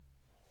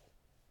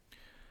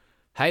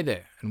Hey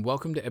there, and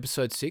welcome to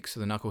episode 6 of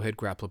the Knucklehead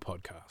Grappler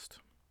podcast.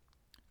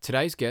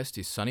 Today's guest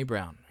is Sonny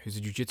Brown, who's a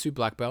jiu-jitsu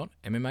black belt,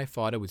 MMA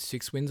fighter with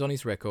 6 wins on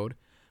his record,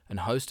 and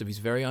host of his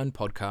very own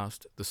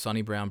podcast, The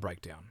Sonny Brown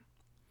Breakdown.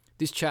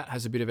 This chat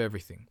has a bit of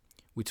everything.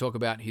 We talk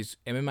about his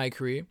MMA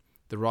career,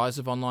 the rise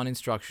of online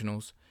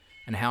instructionals,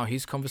 and how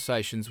his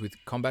conversations with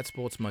combat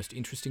sports' most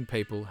interesting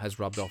people has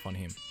rubbed off on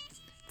him.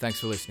 Thanks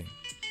for listening.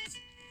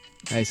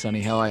 Hey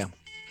Sonny, how are you?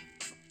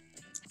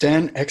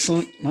 Dan,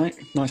 excellent, mate.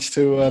 Nice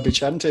to be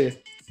chatting to you.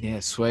 Yeah,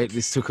 sweet.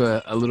 This took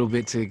a little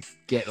bit to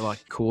get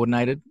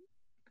coordinated.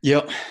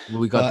 Yep.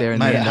 We got there in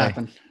made the it end.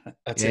 happen.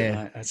 That's it,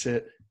 mate. That's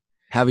it.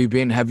 Have you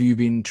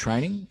been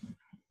training?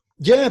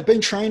 Yeah, I've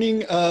been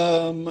training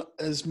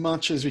as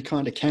much as we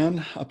kind of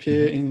can up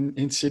here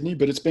in Sydney,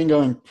 but it's been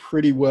going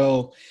pretty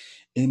well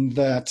in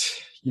that,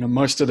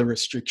 most of the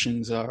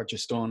restrictions are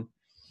just on,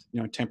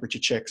 temperature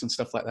checks and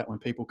stuff like that when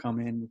people come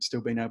in. We've still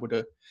been able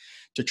to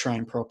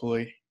train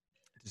properly.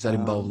 Does that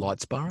involve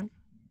light sparring?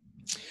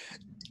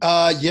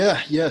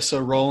 Yeah. So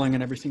rolling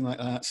and everything like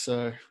that.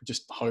 So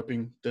just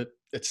hoping that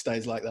it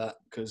stays like that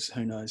because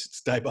who knows?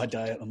 It's day by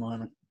day at the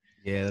moment.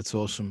 Yeah, that's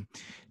awesome.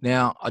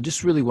 Now, I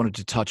just really wanted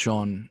to touch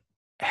on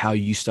how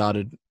you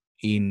started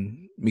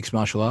in mixed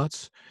martial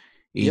arts.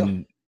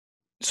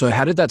 So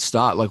how did that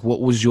start?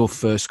 What was your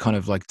first kind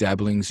of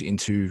dabblings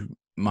into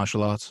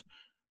martial arts?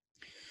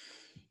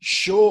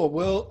 Sure.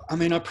 Well, I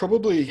mean, I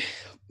probably,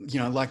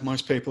 like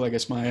most people, I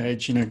guess my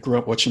age, grew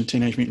up watching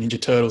Teenage Mutant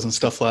Ninja Turtles and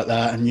stuff like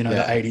that. And, the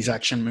 80s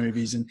action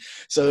movies. And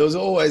so there was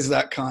always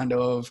that kind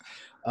of,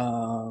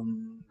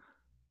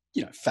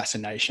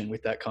 fascination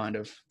with that kind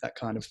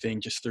of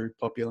thing just through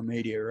popular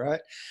media.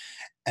 Right.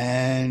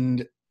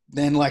 And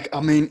then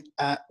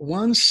at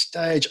one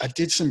stage I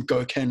did some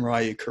Goken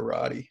Ryu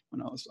karate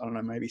when I was, I don't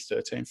know, maybe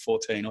 13,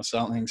 14 or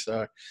something.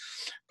 So,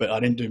 but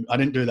I didn't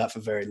do that for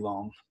very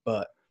long,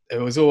 but it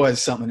was always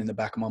something in the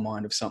back of my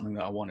mind of something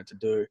that I wanted to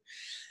do.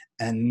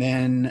 And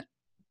then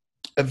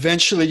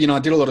eventually, I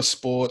did a lot of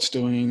sports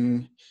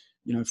doing,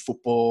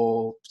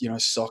 football,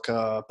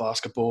 soccer,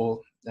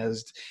 basketball.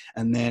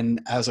 And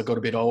then as I got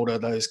a bit older,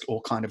 those all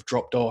kind of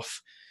dropped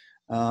off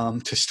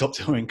to stop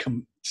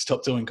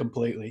doing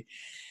completely.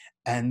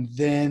 And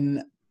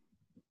then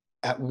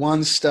at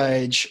one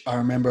stage, I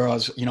remember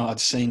I'd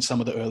seen some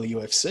of the early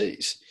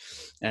UFCs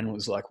and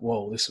was like,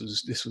 whoa, this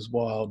was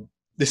wild.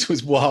 This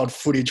was wild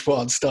footage,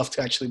 wild stuff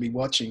to actually be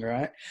watching,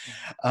 right?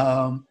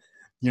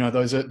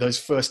 Those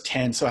first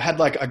 10. So I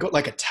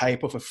got a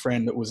tape of a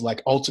friend that was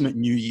Ultimate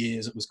New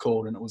Year's, it was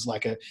called, and it was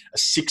a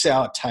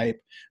 6-hour tape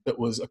that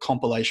was a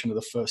compilation of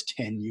the first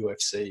 10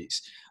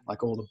 UFCs,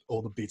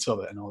 all the bits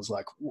of it. And I was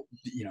like,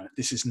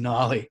 this is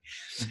gnarly.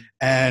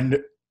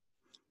 And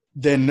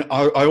then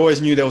I always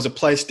knew there was a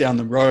place down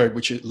the road,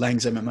 which is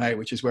Lang's MMA,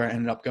 which is where I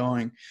ended up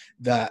going,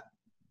 that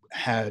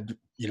had,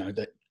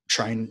 that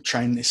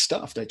train this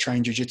stuff. They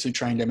trained jiu-jitsu,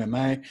 trained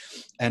MMA.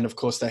 And of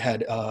course they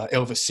had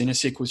Elvis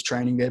Sinisic was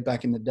training there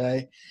back in the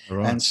day.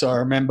 Right. And so I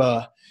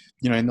remember,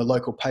 in the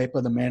local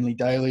paper, the Manly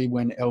Daily,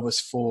 when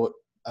Elvis fought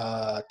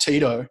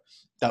Tito,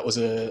 there was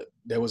a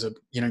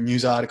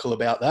news article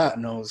about that.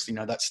 And I was,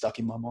 that stuck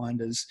in my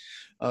mind as,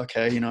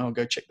 okay, I'll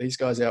go check these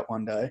guys out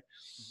one day.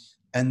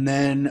 And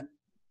then,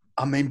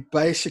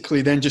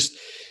 basically then just,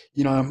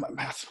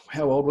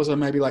 how old was I?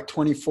 Maybe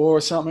 24 or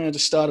something. I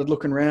just started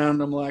looking around.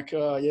 I'm like,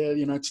 oh yeah,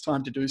 it's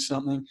time to do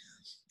something.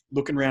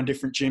 Looking around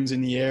different gyms in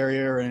the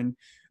area. And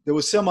there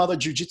was some other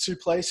jiu-jitsu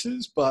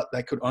places, but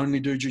they could only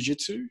do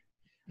jiu-jitsu.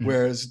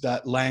 Whereas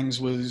that Lang's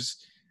was,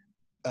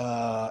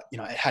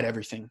 it had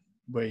everything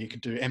where you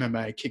could do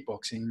MMA,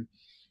 kickboxing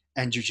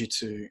and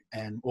jiu-jitsu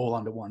and all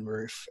under one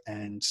roof.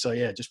 And so,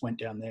 yeah, just went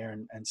down there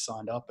and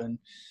signed up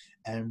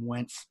and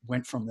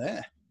went from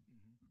there.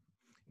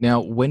 Now,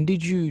 when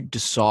did you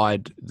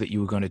decide that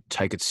you were going to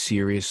take it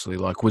seriously?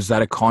 Was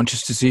that a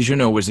conscious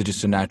decision or was it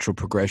just a natural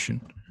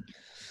progression?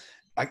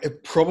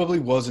 It probably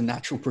was a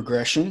natural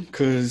progression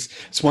because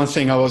it's one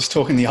thing I was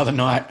talking the other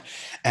night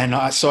and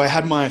I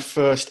had my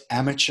first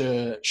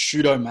amateur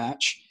judo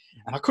match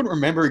and I couldn't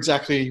remember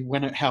exactly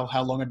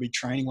how long I'd been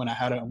training when I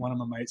had it. And one of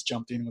my mates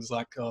jumped in and was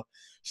like,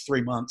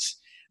 3 months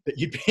that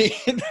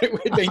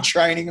we'd been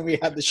training and we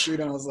had the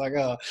shoot. And I was like,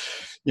 oh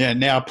yeah.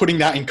 Now putting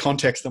that in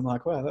context, I'm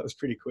like, wow, that was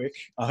pretty quick.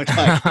 In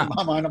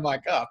my mind, I'm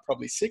like,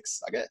 probably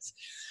 6, I guess.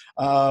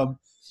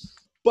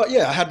 But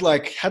yeah, I had a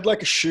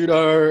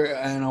shooto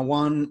and I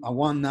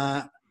won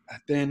that.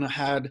 Then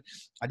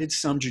I did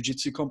some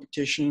jiu-jitsu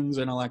competitions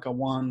and I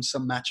won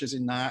some matches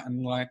in that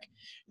and I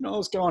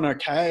was going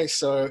okay.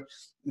 So,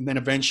 and then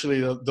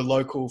eventually the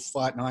local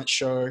fight night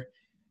show,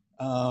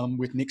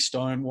 with Nick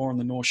Stone, War on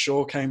the North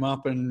Shore came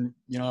up and,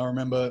 I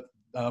remember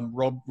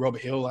Rob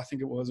Hill, I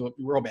think it was, or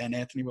Rob and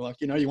Anthony were like,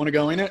 you want to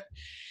go in it?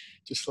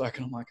 Just and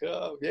I'm like,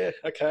 oh yeah,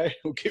 okay,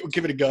 we'll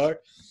give it a go.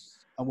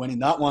 I went in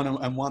that one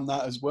and won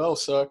that as well.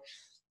 So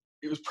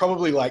it was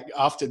probably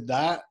after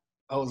that,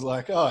 I was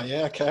like, oh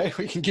yeah, okay,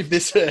 we can give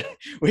this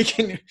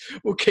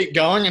we'll keep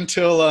going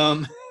until,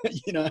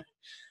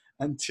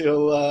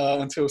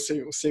 until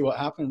see what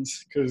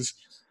happens. Cause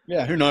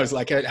Yeah, who knows?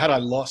 Like, had I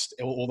lost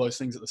all those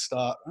things at the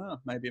start,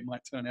 maybe it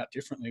might turn out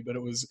differently. But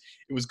it was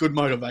good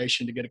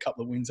motivation to get a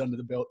couple of wins under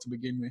the belt to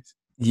begin with.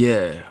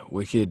 Yeah,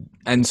 wicked.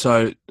 And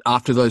so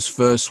after those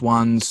first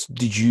ones,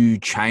 did you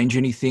change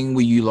anything?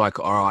 Were you like,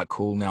 all right,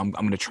 cool, now I'm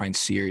going to train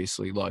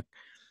seriously? Like,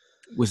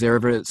 was there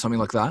ever something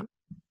like that?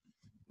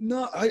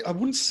 No, I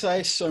wouldn't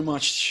say so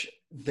much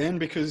then,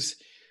 because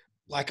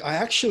like I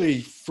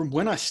actually, from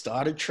when I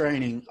started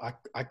training,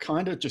 I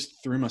kind of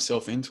just threw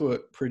myself into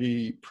it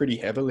pretty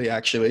heavily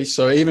actually.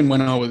 So even when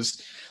I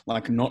was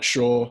like not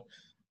sure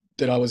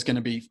that I was going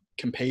to be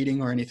competing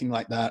or anything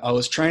like that, I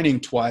was training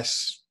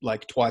twice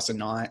a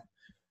night,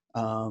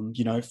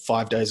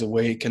 5 days a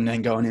week, and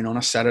then going in on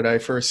a Saturday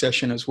for a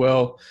session as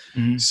well.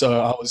 Mm-hmm.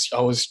 So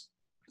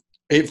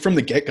from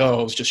the get go,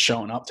 I was just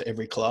showing up to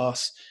every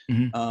class.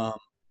 Mm-hmm.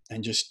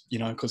 And just,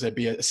 because there'd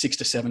be a 6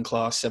 to 7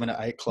 class, 7 to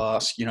 8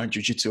 class,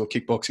 jiu-jitsu or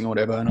kickboxing or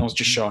whatever. And I was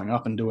just showing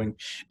up and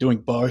doing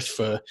both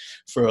for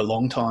a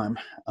long time,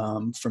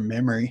 from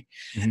memory.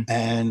 Mm-hmm.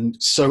 And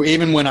so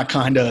even when I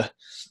kind of,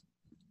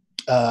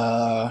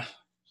 I'd,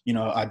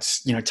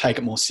 take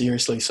it more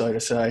seriously, so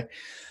to say,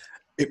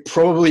 it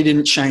probably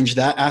didn't change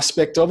that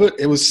aspect of it.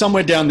 It was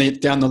somewhere down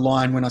the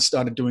line when I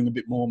started doing a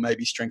bit more,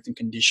 maybe strength and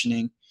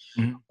conditioning,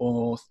 Mm-hmm.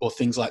 or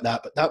things like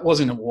that. But that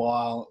wasn't a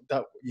while.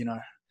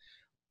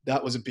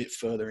 That was a bit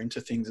further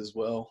into things as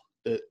well,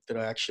 that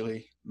I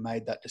actually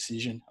made that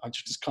decision. I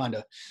just kind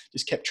of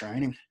just kept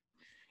training.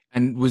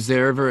 And was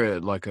there ever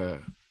like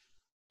a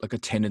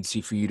tendency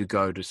for you to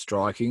go to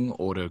striking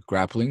or to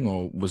grappling,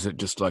 or was it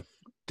just like,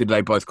 did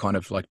they both kind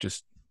of like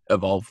just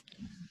evolve?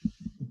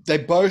 They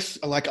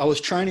both, like, I was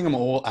training them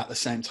all at the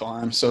same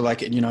time. So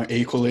like,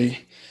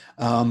 equally.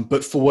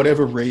 But for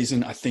whatever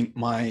reason, I think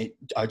I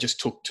just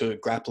took to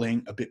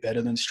grappling a bit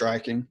better than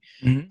striking.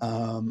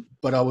 Mm-hmm.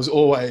 But I was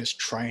always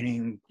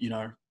training,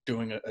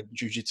 doing a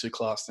jiu-jitsu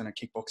class, then a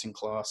kickboxing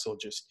class, or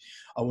just,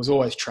 I was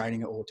always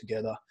training it all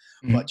together.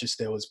 Mm-hmm. But just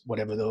there was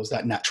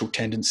that natural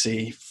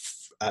tendency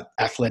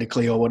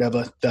athletically or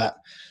whatever that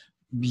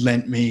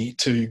lent me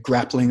to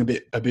grappling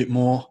a bit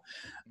more.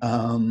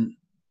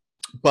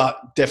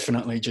 But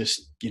definitely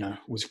just,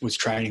 was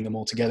training them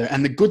all together.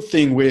 And the good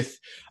thing with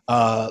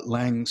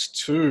Lang's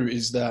too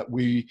is that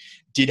we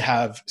did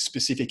have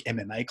specific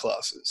MMA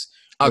classes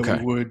where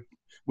Okay.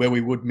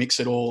 we would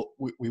mix it all.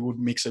 We would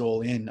mix it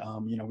all in.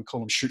 We call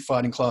them shoot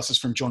fighting classes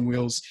from John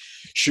Will's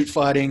shoot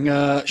fighting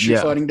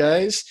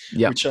days,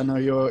 Yeah. which I know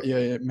you're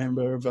a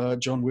member of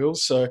John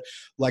Will's. So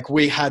like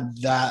we had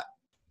that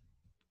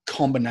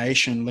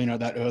combination,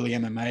 that early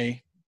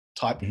MMA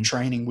type Mm-hmm.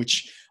 training,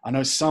 which I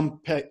know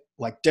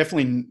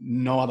definitely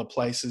no other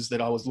places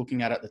that I was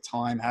looking at the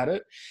time had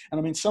it. And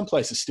I mean, some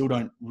places still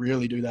don't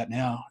really do that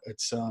now.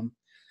 It's,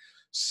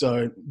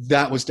 so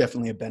that was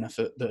definitely a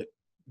benefit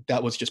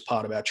that was just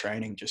part of our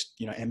training, just,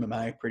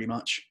 MMA pretty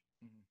much.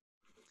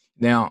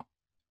 Now,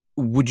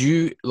 would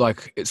you,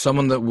 like,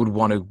 someone that would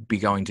want to be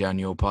going down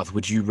your path,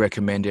 would you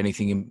recommend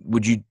anything?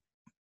 Would you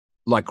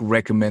like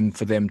recommend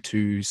for them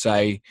to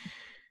say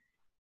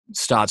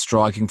start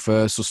striking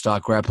first or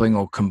start grappling,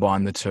 or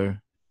combine the two?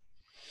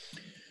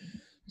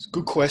 It's a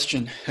good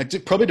question.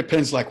 It probably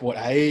depends like what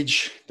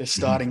age they're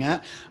starting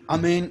at. I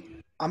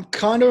mean, I'm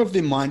kind of the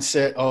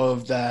mindset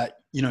of that,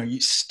 you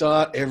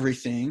start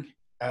everything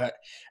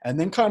and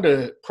then kind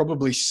of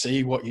probably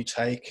see what you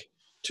take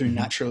to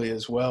naturally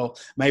as well.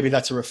 Maybe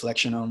that's a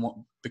reflection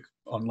on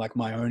like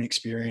my own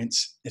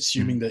experience,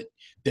 assuming that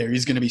there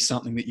is going to be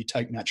something that you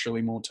take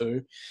naturally more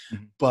to.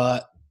 Mm-hmm.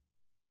 But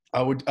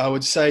I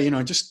would say,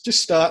 just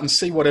start and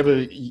see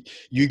whatever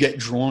you get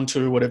drawn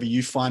to, whatever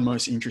you find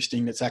most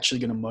interesting, that's actually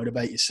going to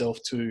motivate yourself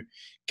to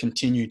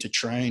continue to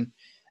train,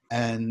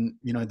 and,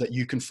 that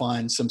you can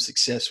find some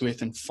success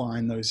with, and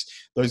find those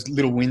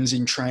little wins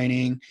in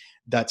training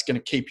that's going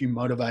to keep you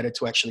motivated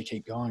to actually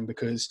keep going.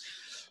 Because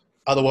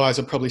otherwise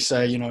I'd probably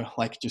say,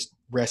 like just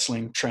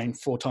wrestling, train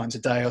 4 times a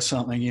day or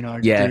something,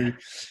 Yeah.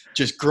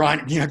 just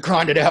grind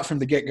it out from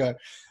the get go.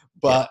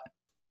 But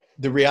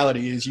the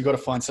reality is you got to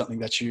find something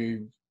that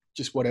you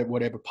just,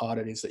 whatever part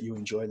it is that you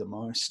enjoy the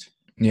most.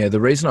 Yeah.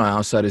 The reason I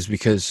asked that is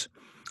because,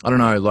 I don't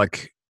know,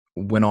 like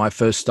when I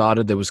first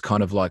started, there was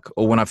kind of like,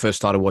 or when I first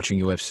started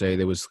watching UFC,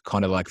 there was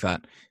kind of like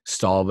that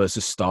style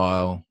versus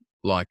style,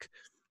 like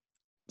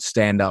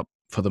stand up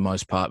for the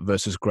most part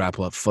versus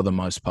grappler for the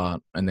most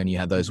part. And then you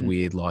had those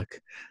weird like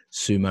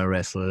sumo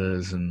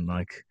wrestlers and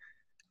like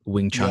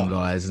Wing Chun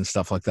guys and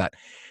stuff like that.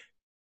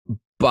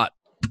 But,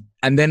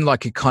 and then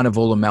like it kind of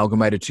all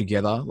amalgamated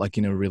together, like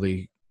in a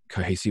really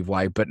cohesive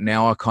way. But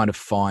now I kind of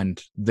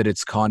find that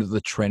it's kind of,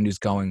 the trend is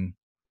going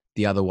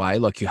the other way.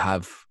 Like you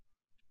have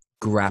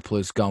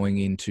grapplers going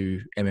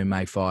into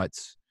MMA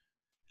fights,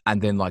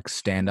 and then like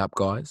stand-up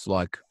guys,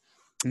 like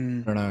I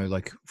don't know,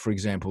 like for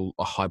example,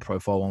 a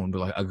high-profile one would be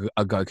like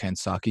a Gokhan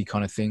Saki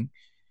kind of thing.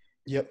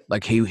 Yep.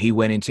 Like he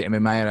went into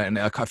MMA, and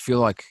I feel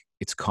like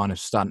it's kind of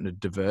starting to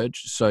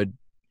diverge. So,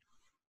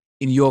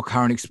 in your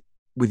current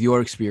with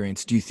your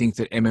experience, do you think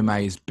that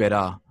MMA is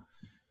better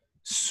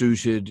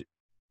suited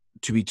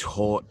to be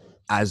taught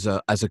as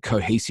a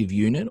cohesive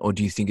unit, or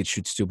do you think it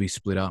should still be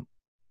split up?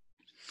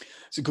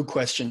 It's a good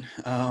question.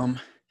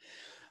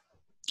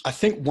 I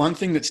think one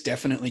thing that's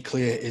definitely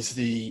clear is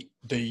the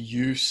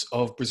use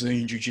of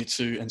Brazilian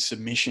Jiu-Jitsu and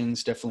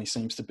submissions definitely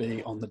seems to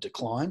be on the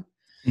decline.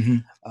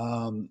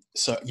 Mm-hmm.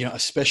 So,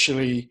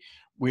 especially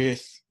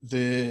with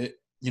the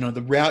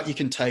route you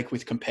can take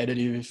with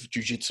competitive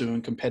jiu-jitsu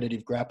and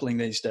competitive grappling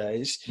these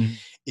days Mm-hmm.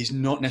 is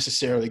not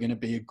necessarily going to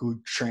be a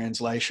good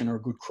translation or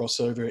a good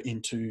crossover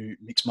into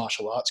mixed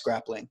martial arts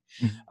grappling,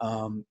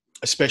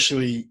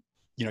 especially,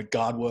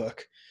 guard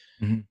work.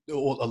 Mm-hmm.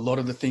 Or a lot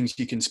of the things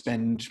you can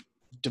spend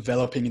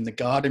developing in the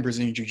guard in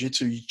Brazilian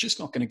Jiu-Jitsu, you're just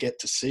not going to get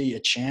to see a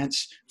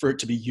chance for it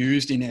to be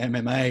used in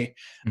MMA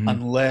Mm-hmm.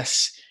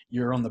 unless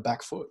you're on the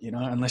back foot,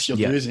 unless you're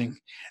Yeah. losing,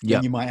 Yeah.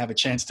 then you might have a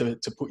chance to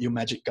put your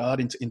magic guard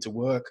into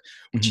work,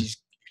 which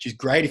Mm-hmm. is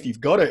great if you've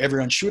got it.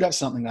 Everyone should have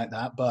something like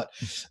that, but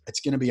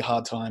it's going to be a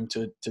hard time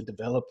to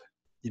develop.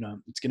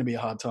 It's going to be a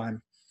hard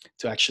time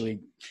to actually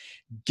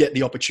get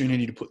the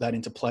opportunity to put that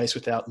into place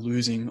without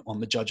losing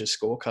on the judges'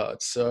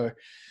 scorecards. So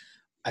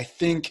I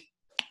think,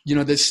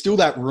 there's still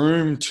that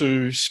room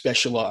to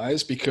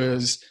specialize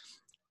because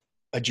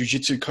a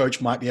jiu-jitsu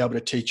coach might be able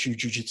to teach you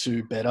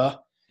jiu-jitsu better.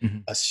 Mm-hmm.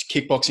 A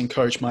kickboxing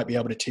coach might be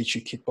able to teach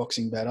you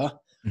kickboxing better.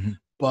 Mm-hmm.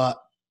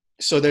 But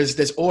so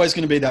there's always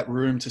going to be that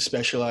room to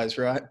specialize,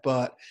 right?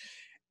 But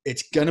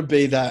it's going to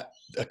be that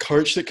a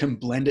coach that can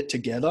blend it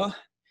together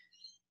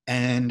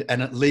and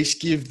at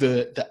least give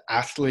the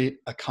athlete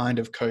a kind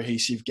of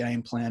cohesive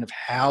game plan of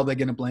how they're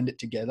going to blend it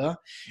together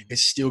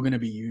is still going to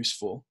be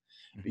useful.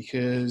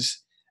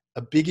 Because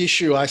a big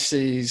issue I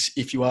see is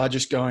if you are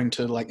just going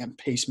to like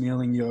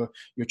piecemealing your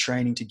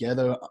training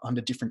together under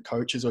different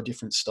coaches or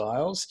different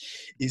styles,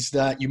 is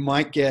that you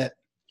might get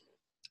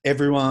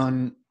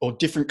everyone or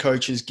different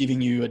coaches giving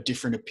you a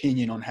different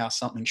opinion on how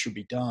something should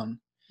be done.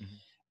 Mm-hmm.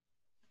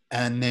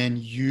 And then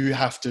you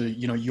have to,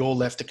 you're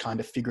left to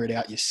kind of figure it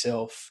out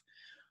yourself.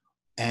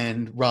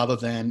 And rather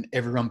than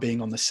everyone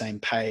being on the same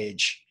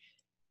page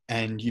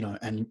and,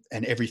 and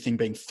everything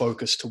being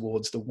focused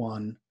towards the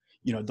one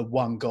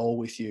goal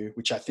with you,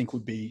 which I think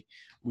would be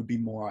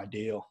more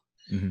ideal.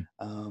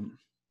 Mm-hmm.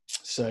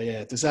 So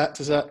yeah, does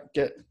that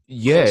get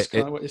Yeah, close to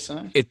kind of what you're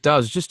saying? It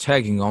does. Just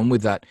tagging on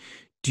with that,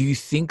 do you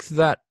think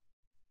that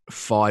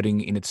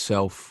fighting in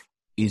itself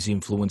is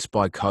influenced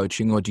by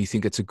coaching, or do you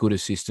think it's a good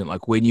assistant?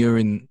 Like when you're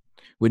in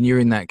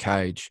that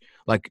cage,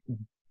 like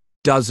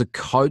does a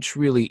coach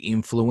really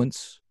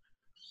influence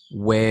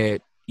where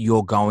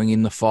you're going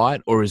in the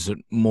fight, or is it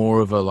more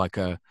of like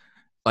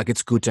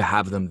it's good to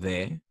have them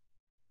there,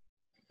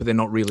 but they're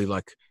not really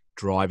like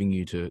driving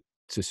you to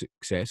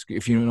success,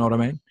 if you know what I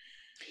mean?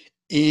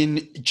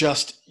 In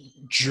just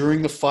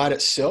during the fight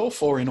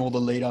itself or in all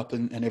the lead up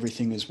and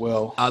everything as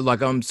well?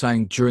 Like I'm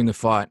saying during the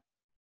fight.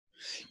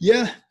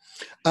 Yeah.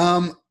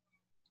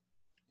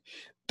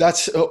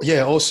 That's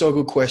also a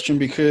good question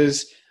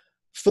because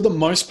for the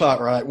most part,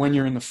 right, when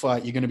you're in the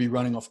fight, you're going to be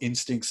running off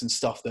instincts and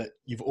stuff that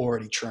you've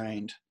already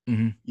trained.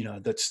 Mm-hmm.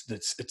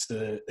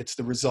 It's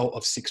the result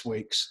of 6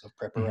 weeks of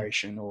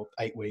preparation, or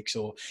 8 weeks,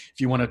 or if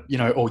you want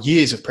to, or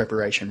years of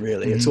preparation,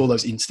 really. Mm-hmm. It's all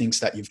those instincts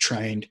that you've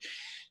trained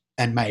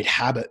and made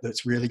habit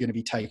that's really going to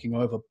be taking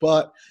over.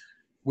 But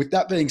with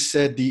that being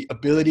said, the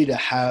ability to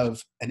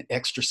have an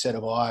extra set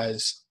of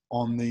eyes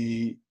on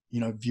the,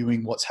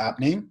 viewing what's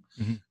happening,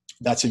 mm-hmm.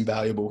 that's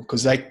invaluable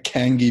because they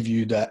can give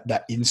you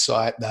that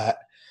insight that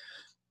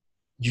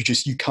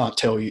you can't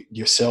tell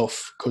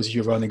yourself because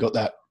you've only got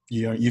that,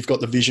 you've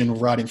got the vision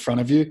right in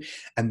front of you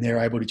and they're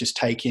able to just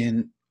take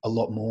in a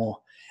lot more.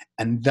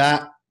 And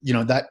that,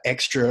 that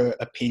extra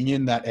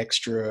opinion, that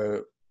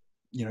extra,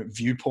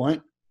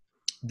 viewpoint,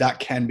 that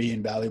can be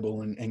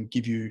invaluable and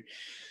give you,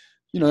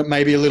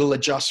 maybe a little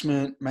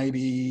adjustment,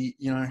 maybe,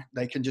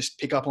 they can just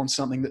pick up on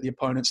something that the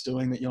opponent's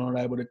doing that you're not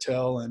able to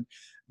tell. And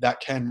that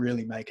can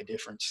really make a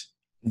difference.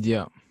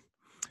 Yeah.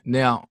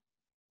 Now,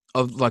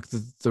 like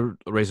the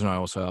reason I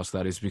also ask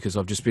that is because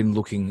I've just been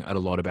looking at a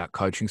lot about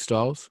coaching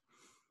styles.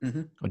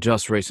 Mm-hmm. I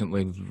just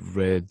recently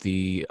read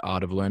The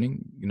Art of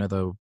Learning.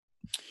 The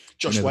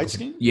Josh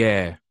Waitzkin?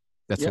 Yeah,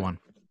 that's the one.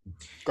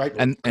 Great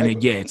book.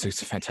 And yeah, it's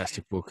a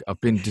fantastic book.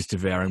 I've been just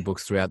devouring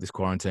books throughout this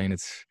quarantine.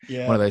 It's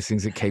one of those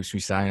things that keeps me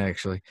sane,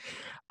 actually.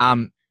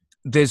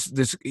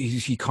 There's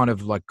he kind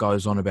of like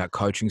goes on about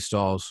coaching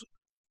styles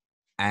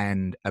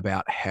and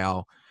about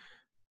how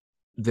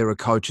there are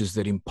coaches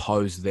that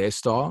impose their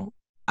style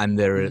and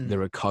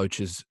there are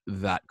coaches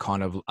that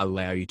kind of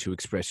allow you to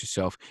express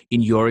yourself.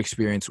 In your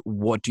experience,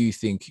 what do you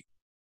think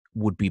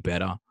would be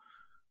better?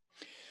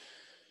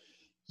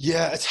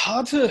 Yeah, it's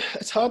hard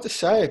to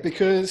say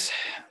because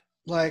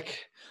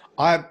like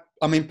I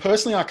mean,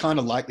 personally, I kind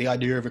of like the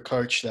idea of a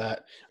coach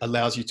that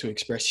allows you to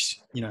express,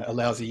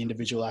 allows the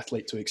individual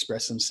athlete to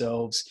express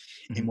themselves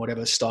in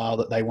whatever style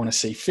that they want to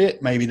see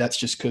fit. Maybe that's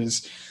just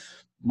because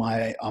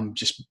I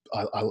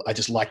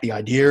just like the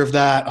idea of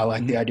that. I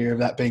like the idea of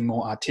that being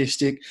more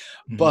artistic,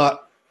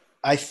 but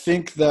I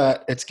think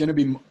that it's going to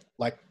be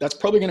like, that's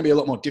probably going to be a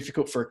lot more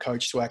difficult for a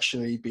coach to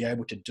actually be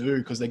able to do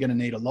because they're going to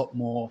need a lot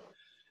more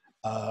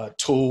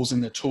tools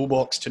in the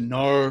toolbox to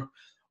know,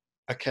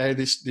 okay,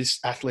 this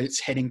athlete's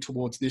heading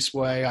towards this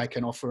way. I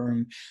can offer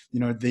them,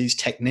 these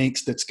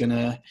techniques that's going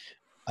to,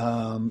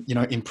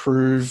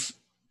 improve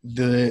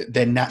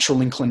their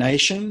natural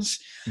inclinations,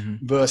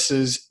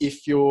 versus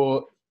if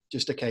you're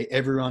just, okay,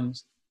 everyone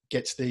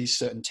gets these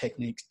certain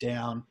techniques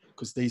down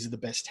because these are the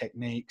best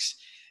techniques,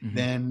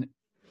 then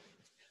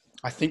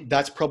I think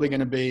that's probably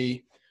going to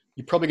be,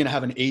 you're probably going to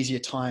have an easier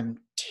time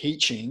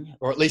teaching,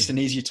 or at least an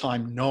easier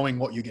time knowing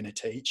what you're going to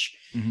teach,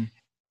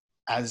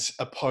 as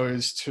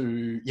opposed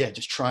to,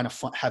 just trying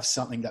to have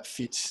something that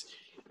fits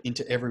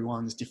into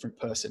everyone's different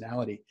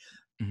personality.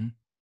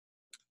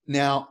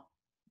 Now,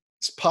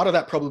 part of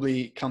that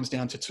probably comes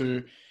down to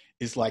two,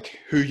 is like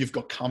who you've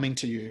got coming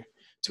to you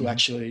to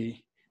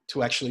actually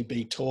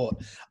be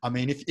taught. I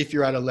mean, if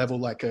you're at a level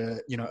like a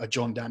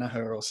John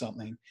Danaher or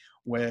something,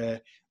 where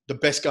the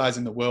best guys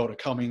in the world are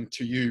coming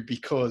to you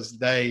because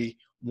they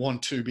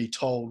want to be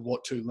told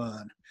what to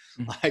learn.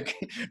 Like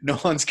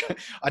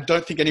I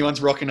don't think anyone's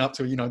rocking up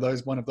to,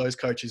 one of those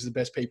coaches, the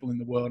best people in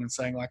the world, and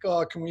saying like, oh,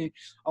 I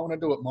want to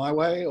do it my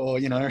way. Or, are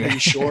you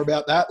sure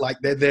about that? Like,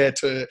 they're there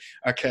to,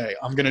 okay,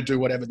 I'm going to do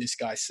whatever this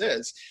guy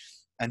says.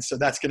 And so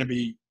that's going to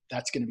be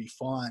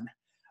fine.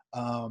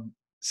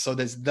 So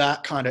there's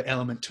that kind of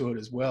element to it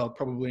as well,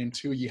 probably,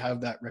 until you have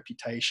that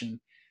reputation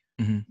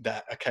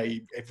that,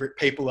 okay,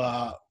 people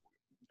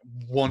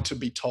want to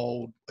be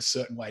told a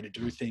certain way to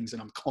do things,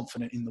 and I'm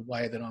confident in the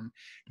way that I'm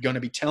going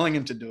to be telling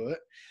them to do it.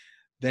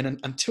 Then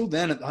until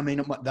then, I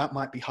mean, that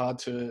might be hard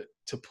to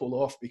pull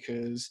off,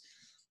 because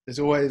there's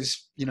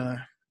always,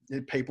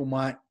 people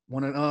might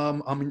want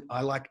to,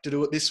 I like to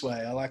do it this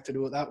way, I like to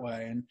do it that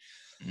way. And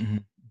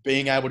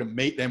being able to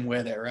meet them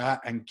where they're at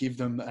and give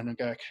them, and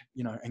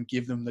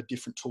give them the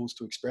different tools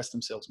to express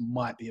themselves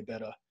might be a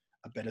better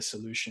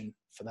solution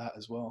for that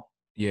as well.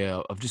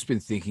 Yeah, I've just been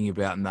thinking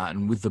about that,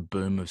 and with the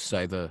boom of,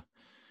 say, the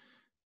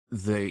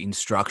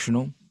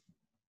instructional,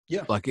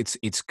 like it's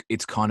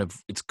kind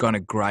of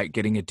great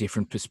getting a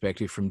different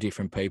perspective from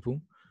different people.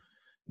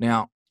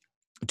 Now,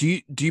 do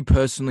you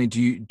personally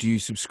do you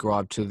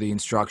subscribe to the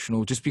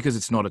instructional just because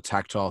it's not a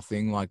tactile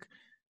thing? Like,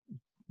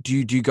 do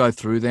you go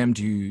through them?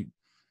 Do you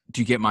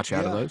get much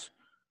out of those?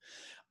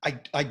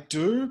 I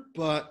do,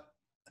 but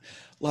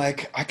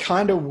like I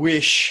kind of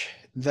wish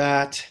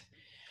that.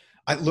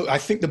 I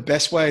think the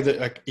best way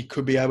that it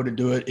could be able to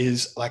do it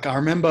is, like, I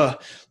remember,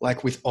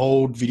 like, with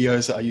old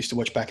videos that I used to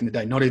watch back in the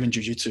day, not even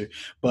jiu-jitsu,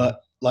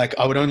 but like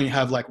I would only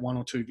have like 1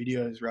 or 2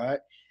 videos, right?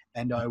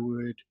 And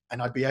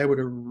I'd be able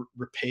to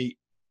repeat,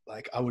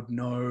 like, I would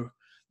know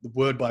the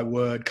word by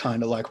word,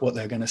 kind of like what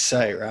they're going to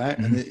say, right?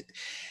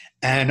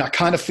 And I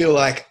kind of feel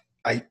like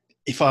I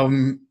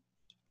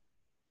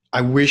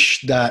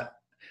wish that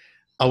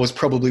I was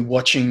probably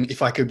watching,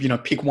 if I could,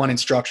 pick one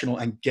instructional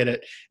and get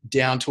it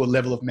down to a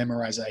level of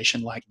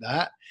memorization like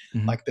that,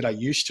 like that I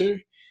used to,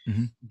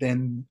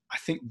 then I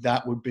think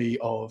that would be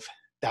of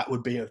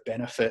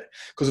benefit.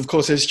 Because of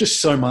course there's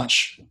just so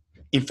much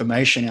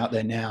information out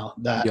there now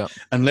that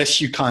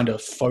unless you kind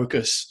of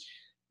focus,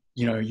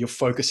 you're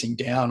focusing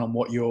down on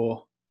what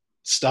you're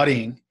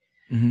studying,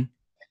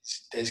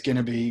 there's going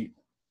to be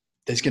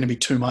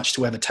too much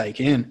to ever take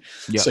in.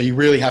 So you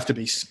really have to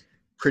be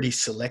pretty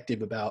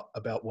selective about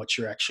what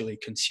you're actually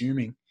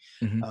consuming.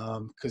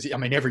 Because I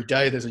mean, every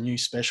day there's a new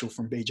special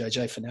from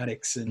BJJ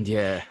Fanatics, and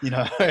and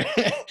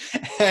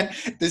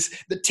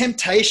the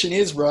temptation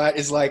is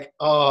like,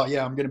 oh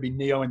yeah, I'm going to be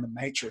Neo in the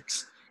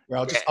Matrix,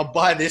 where I'll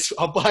buy this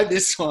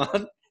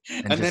one,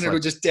 and then it'll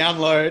just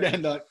download,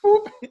 and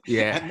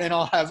and then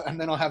I'll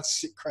have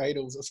sick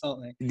cradles or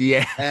something.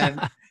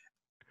 And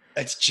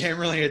it's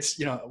generally, it's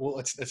not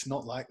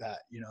like that.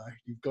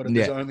 You've got to,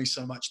 there's only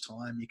so much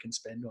time you can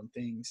spend on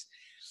things.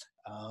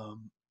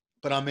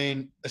 But I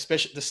mean,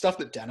 especially the stuff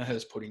that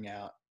Danaher's putting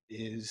out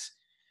is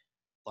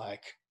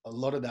like, a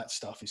lot of that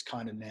stuff is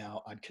kind of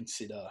now I'd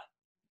consider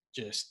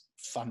just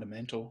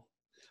fundamental.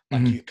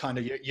 Like you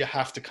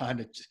have to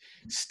kind of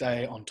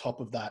stay on top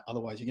of that.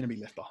 Otherwise you're going to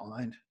be left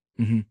behind.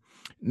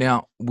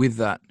 Now, with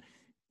that,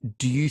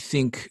 do you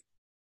think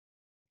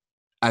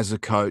as a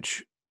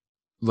coach,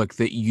 like,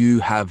 that you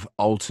have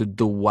altered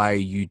the way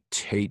you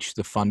teach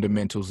the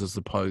fundamentals as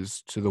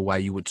opposed to the way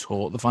you were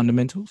taught the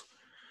fundamentals?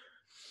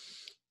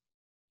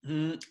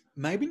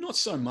 Maybe not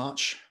so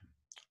much.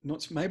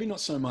 Maybe not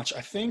so much.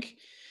 I think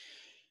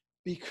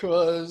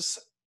because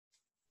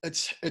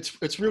it's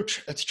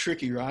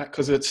tricky, right?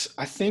 Because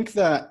I think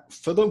that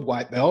for the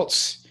white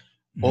belts,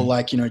 or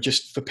like,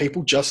 just for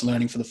people just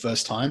learning for the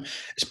first time,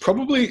 it's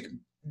probably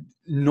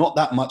not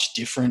that much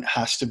different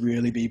has to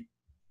really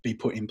be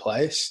put in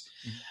place.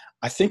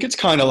 I think it's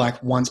kind of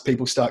like once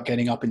people start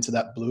getting up into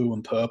that blue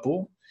and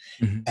purple,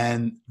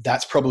 and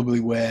that's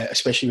probably where,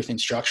 especially with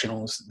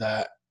instructionals,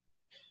 that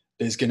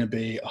there's going to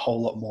be a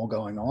whole lot more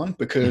going on,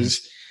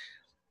 because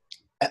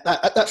at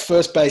that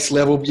first base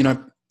level,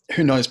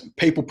 who knows,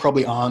 people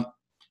probably aren't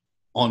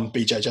on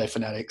BJJ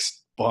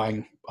Fanatics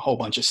buying a whole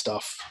bunch of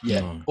stuff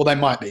yet. Or they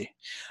might be.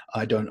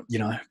 I don't,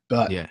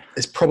 but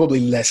it's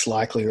probably less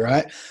likely,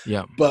 right?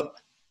 Yeah. But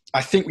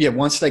I think,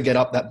 once they get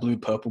up that blue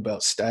purple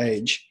belt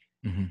stage,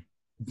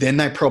 then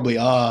they probably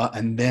are,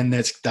 and then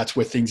that's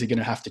where things are going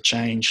to have to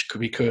change,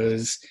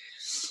 because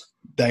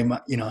they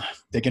might,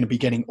 they're going to be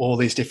getting all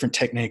these different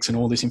techniques and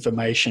all this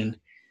information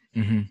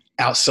Mm-hmm.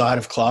 outside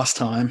of class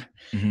time,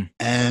 Mm-hmm.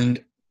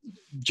 and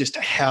just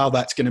how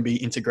that's going to be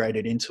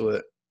integrated into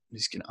it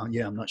is going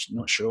to, I'm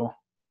not sure.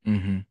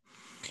 Mm-hmm.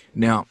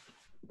 Now,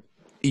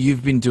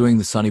 you've been doing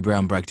the Sonny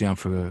Brown breakdown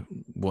for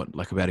what,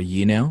 like about a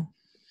year now?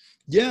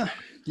 Yeah.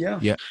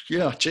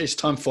 Geez,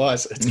 time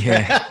flies. It's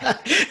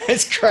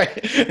great.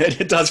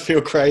 It does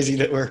feel crazy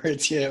that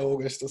it's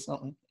August or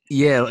something.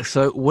 Yeah.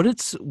 So what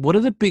are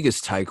the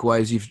biggest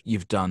takeaways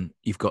you've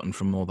gotten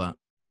from all that?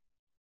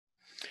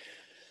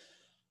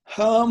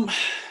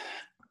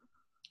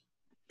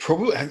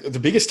 Probably the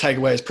biggest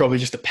takeaway is probably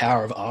just the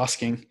power of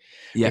asking.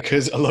 Yeah.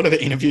 Because a lot of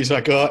the interviews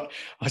I got,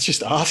 I was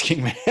just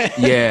asking, man.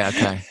 Yeah.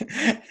 Okay.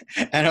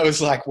 And I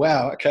was like,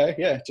 wow, okay,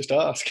 yeah, just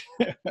ask.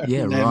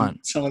 Yeah. And Right.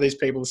 some of these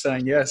people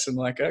saying yes, and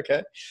like,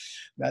 okay,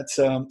 that's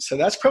so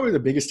that's probably the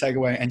biggest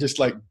takeaway, and just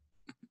like,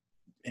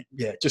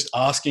 just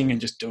asking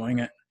and just doing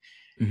it.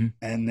 Mm-hmm.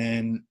 And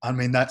then, I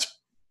mean, that's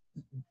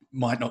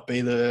might not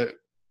be the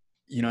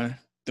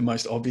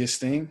most obvious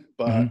thing,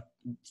 but Mm-hmm.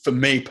 for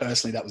me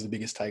personally, that was the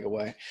biggest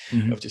takeaway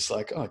Mm-hmm. of just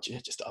like, oh, gee,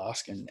 just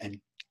ask and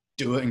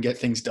do it and get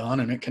things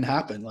done, and it can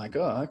happen. Like,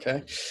 oh,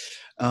 okay,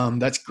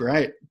 that's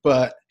great.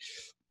 But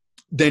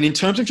then in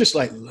terms of just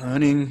like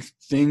learning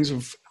things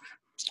of,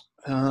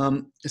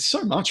 it's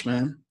so much,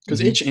 man.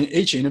 Because Mm-hmm.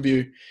 each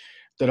interview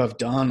that I've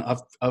done,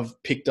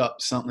 I've picked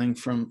up something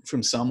from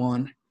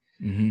someone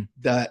Mm-hmm.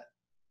 that,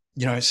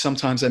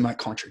 sometimes they might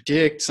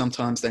contradict,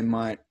 sometimes they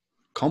might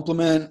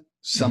compliment,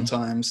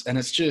 sometimes, and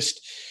it's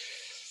just,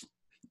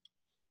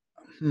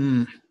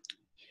 I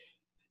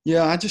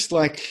just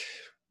like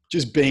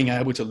just being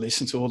able to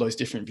listen to all those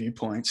different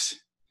viewpoints,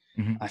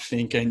 Mm-hmm. I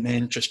think, and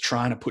then just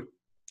trying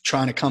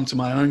to come to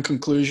my own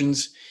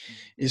conclusions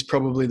is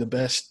probably the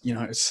best.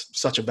 It's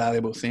such a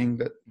valuable thing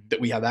that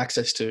we have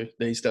access to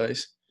these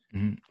days.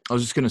 Mm-hmm. I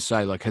was just going to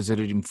say, like, has it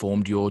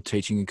informed your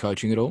teaching and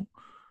coaching at all?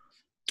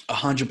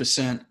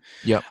 100%.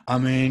 Yep. I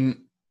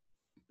mean,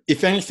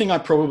 if anything, I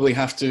probably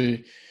have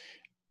to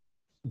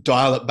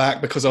dial it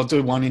back, because I'll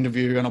do one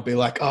interview and I'll be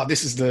like, oh,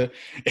 this is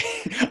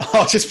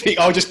I'll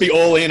just be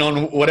all in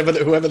on whoever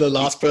the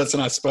last person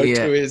I spoke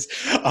to is.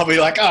 I'll be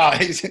like, oh,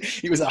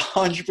 he was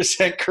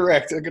 100%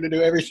 correct. I'm going to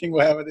do everything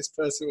whatever this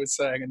person was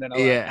saying. And then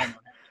I'm like,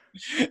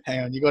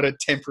 hang on, you got to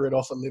temper it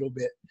off a little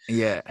bit.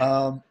 Yeah.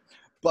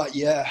 But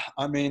yeah,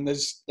 I mean,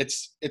 it's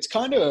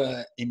kind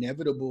of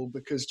inevitable,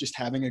 because just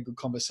having a good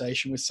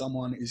conversation with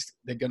someone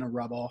they're going to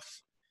rub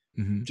off,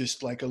 Mm-hmm.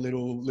 just like a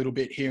little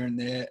bit here and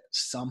there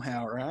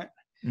somehow, right?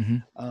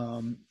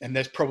 Mm-hmm. And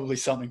there's probably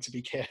something to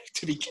be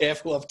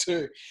careful of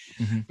too.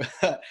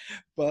 Mm-hmm.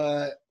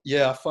 But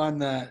yeah, I find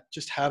that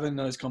just having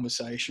those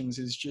conversations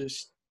is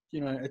just,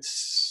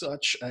 it's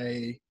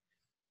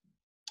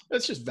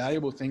just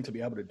valuable thing to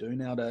be able to do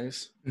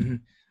nowadays. Mm-hmm.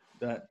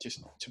 That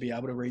just to be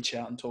able to reach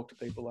out and talk to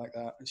people like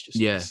that, it's just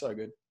Yeah. it's so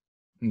good.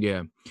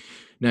 Yeah.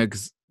 No,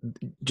 because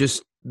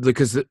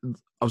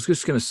I was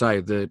just going to say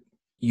that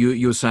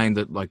you were saying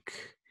that,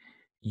 like,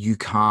 you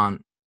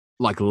can't,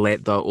 like,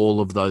 let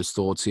all of those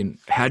thoughts in.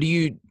 How do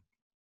you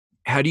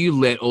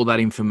let all that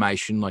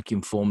information, like,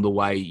 inform the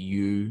way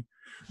you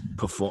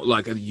perform,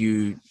 like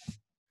you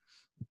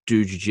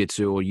do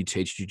jiu-jitsu or you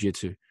teach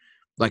jiu-jitsu?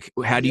 Like,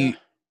 how do you,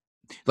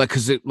 like,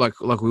 because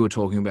like we were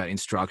talking about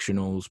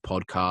instructionals,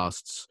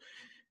 podcasts,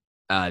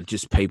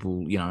 just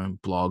people,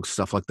 blogs,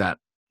 stuff like that.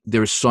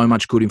 There is so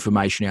much good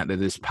information out there.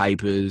 There's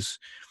papers.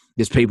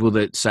 There's people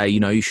that say,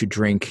 you should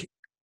drink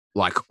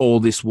like all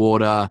this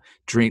water,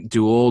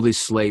 do all this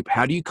sleep.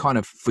 How do you kind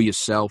of, for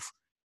yourself,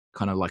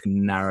 kind of like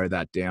narrow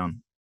that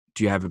down?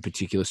 Do you have a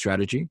particular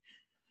strategy?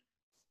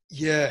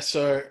 Yeah,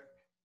 so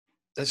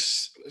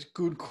that's a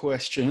good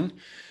question.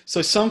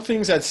 So some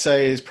things I'd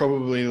say is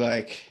probably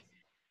like,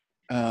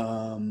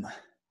 I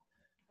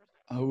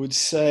would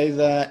say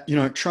that,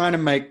 trying to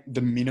make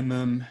the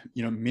minimum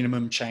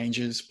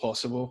changes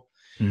possible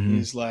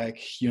is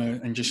like,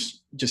 and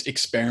just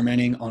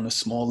experimenting on a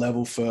small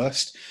level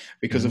first,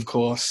 because of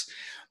course,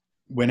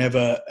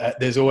 whenever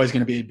there's always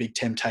going to be a big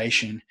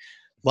temptation,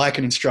 like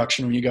an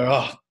instruction when you go,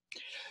 oh,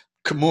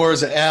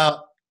 Kimura's are out.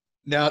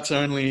 Now it's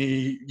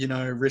only,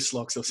 wrist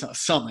locks or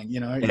something,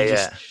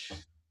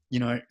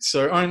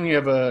 so only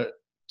ever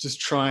just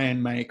try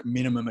and make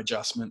minimum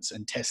adjustments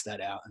and test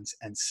that out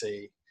and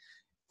see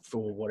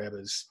for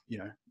whatever's,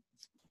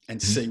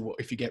 and see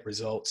if you get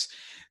results.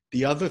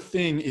 The other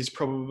thing is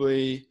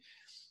probably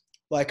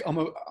like, I'm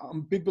a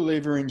big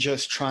believer in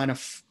just trying to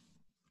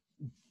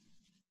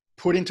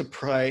put into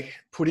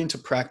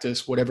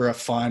practice whatever I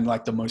find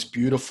like the most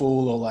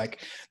beautiful, or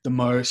like the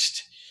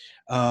most,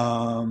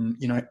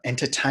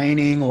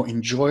 entertaining or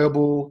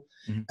enjoyable.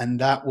 And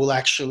that will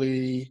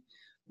actually,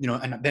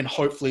 and then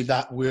hopefully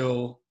that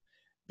will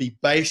be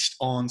based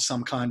on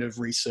some kind of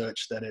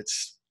research that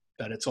it's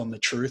on the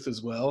truth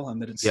as well,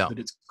 and that it's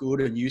good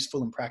and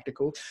useful and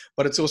practical.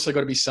 But it's also got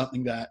to be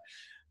something that,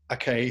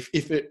 okay,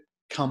 if it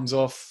comes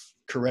off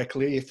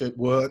correctly, if it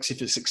works,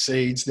 if it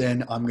succeeds,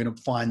 then I'm going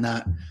to find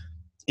that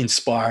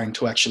inspiring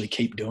to actually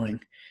keep doing,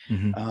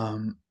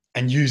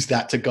 and use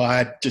that to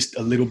guide just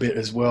a little bit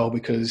as well,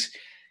 because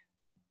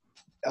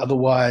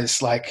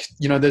otherwise, like,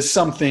 there's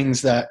some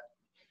things that,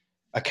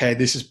 okay,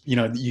 this is,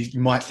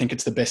 you might think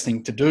it's the best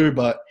thing to do,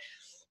 but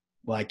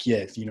like,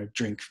 yeah,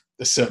 drink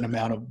a certain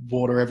amount of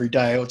water every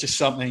day, or just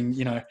something,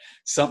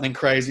 something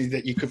crazy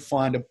that you could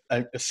find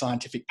a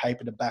scientific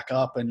paper to back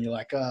up. And you're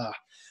like,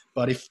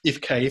 but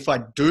if I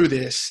do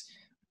this,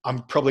 I'm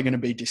probably going to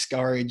be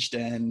discouraged,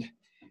 and,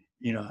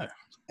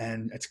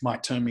 and it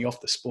might turn me off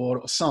the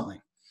sport or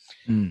something.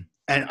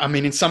 And I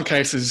mean, in some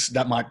cases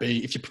that might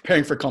be, if you're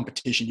preparing for a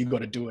competition, you've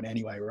got to do it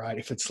anyway, right?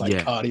 If it's like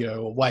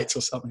cardio or weights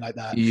or something like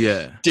that,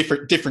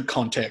 different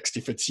context.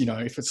 If it's,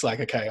 if it's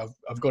like, okay,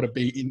 I've got to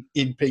be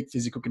in peak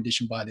physical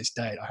condition by this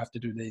date, I have to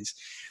do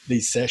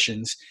these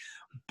sessions.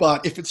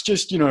 But if it's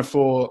just,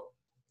 for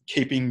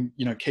keeping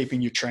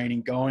your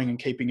training going and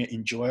keeping it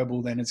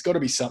enjoyable, then it's got to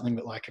be something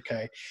that, like,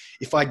 okay,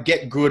 if I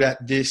get good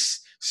at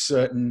this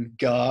certain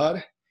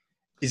guard,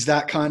 is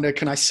that kind of,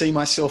 can I see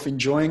myself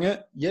enjoying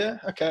it? Yeah.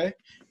 Okay.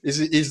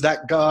 Is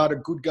that guard a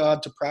good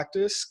guard to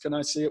practice? Can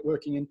I see it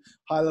working in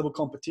high level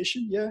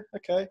competition? Yeah.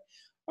 Okay.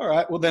 All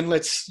right. Well, then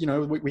let's,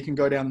 we can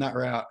go down that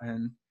route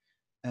and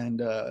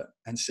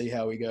see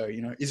how we go.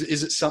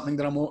 Is it something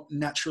that I'm more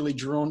naturally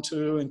drawn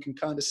to and can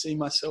kind of see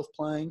myself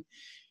playing?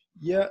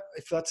 Yeah.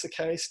 If that's the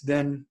case,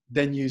 then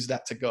use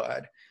that to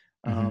guide.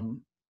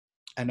 And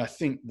I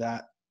think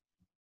that's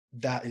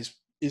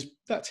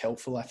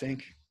helpful, I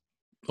think.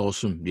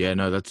 Awesome. Yeah,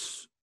 no,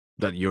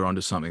 that you're onto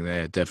something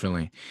there,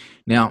 definitely.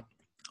 Now,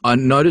 I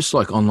noticed,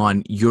 like,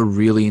 online, you're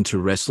really into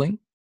wrestling.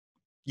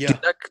 Yeah.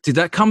 Did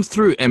that come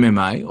through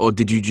MMA, or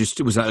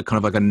was that kind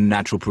of like a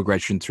natural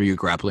progression through your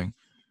grappling?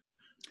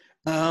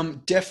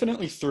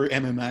 Definitely through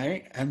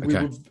MMA, and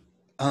Okay.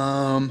 we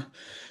were,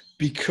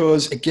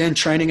 because again,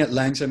 training at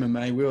Lang's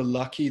MMA, we were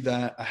lucky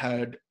that I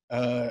had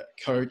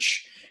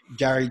coach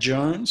Gary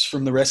Jones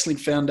from the Wrestling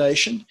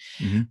Foundation,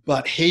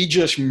 but he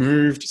just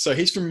moved. So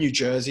he's from New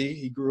Jersey.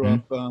 He grew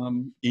up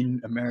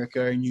in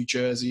America, in New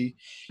Jersey.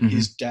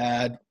 His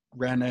dad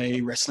ran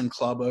a wrestling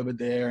club over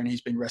there, and he's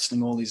been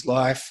wrestling all his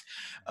life.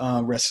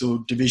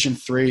 Wrestled Division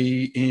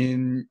III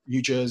in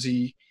New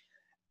Jersey,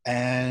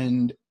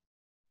 and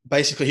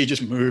basically he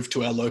just moved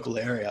to our local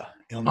area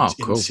in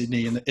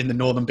Sydney, in the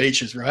Northern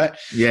Beaches, right?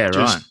 Yeah,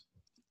 just right.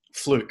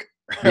 Fluke.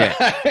 Yeah,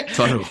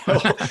 totally.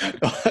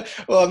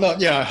 Well,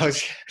 not,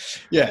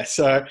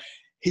 so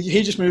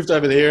he just moved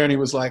over there, and he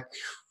was like,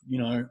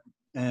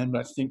 and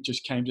I think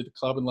just came to the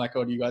club and like,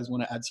 oh, do you guys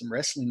want to add some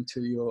wrestling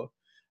to your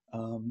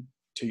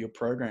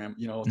program,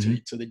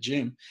 to the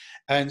gym?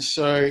 And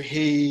so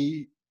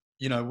he,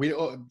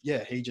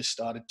 he just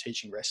started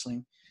teaching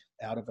wrestling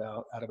out of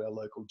our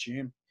local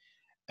gym.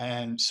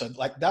 And so,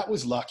 like, that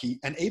was lucky.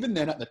 And even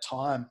then, at the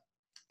time,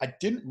 I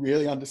didn't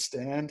really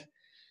understand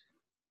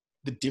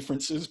the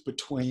differences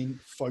between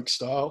folk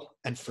style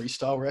and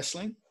freestyle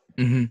wrestling.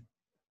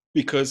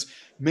 Because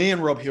me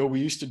and Rob Hill, we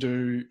used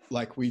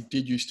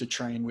to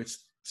train with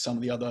some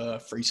of the other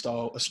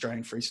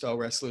Australian freestyle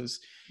wrestlers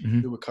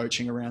who were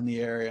coaching around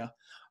the area.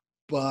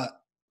 But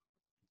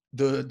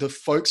the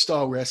folk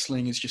style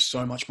wrestling is just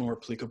so much more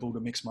applicable to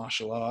mixed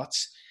martial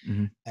arts.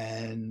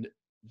 And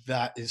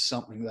that is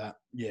something that,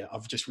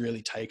 I've just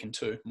really taken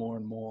to more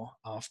and more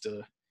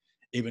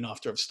even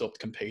after I've stopped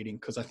competing,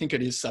 because I think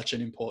it is such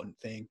an important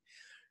thing.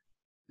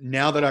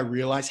 Now that I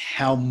realize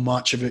how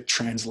much of it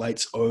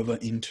translates over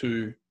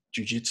into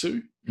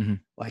jiu-jitsu,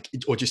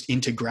 or just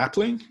into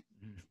grappling,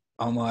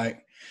 I'm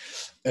like,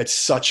 it's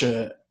such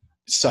an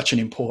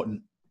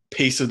important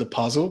piece of the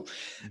puzzle,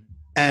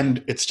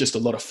 and it's just a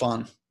lot of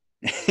fun.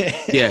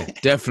 Yeah,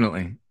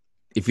 definitely.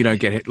 If you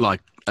don't get hit,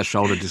 like a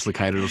shoulder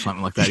dislocated or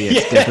something like that,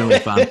 it's definitely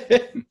fun.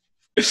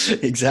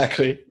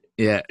 Exactly.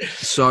 Yeah.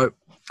 So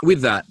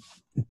with that,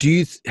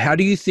 how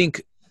do you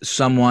think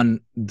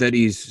someone that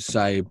is,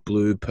 say,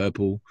 blue,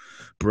 purple,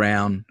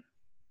 brown,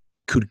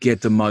 could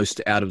get the most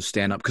out of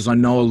stand-up? Because I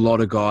know a lot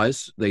of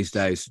guys these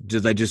days,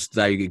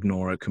 they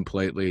ignore it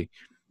completely.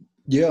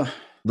 Yeah.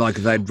 Like,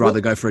 they'd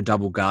rather go for a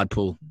double guard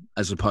pull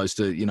as opposed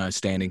to,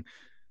 standing.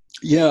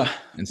 Yeah.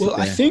 Well,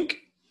 I think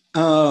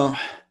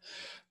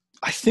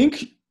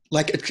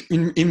like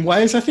in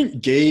ways, I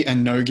think gi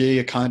and no gi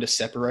are kind of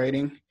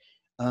separating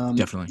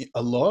Definitely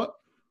a lot,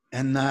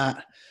 and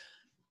that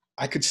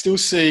I could still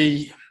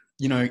see,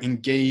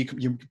 in gi,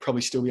 you'd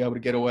probably still be able to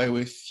get away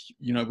with,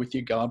 with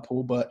your guard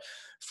pull. But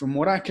from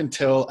what I can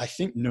tell, I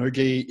think no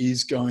gi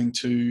is going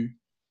to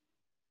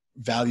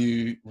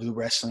value the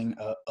wrestling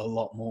a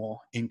lot more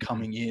in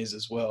coming years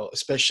as well.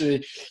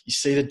 Especially, you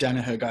see the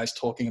Danaher guys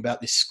talking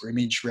about this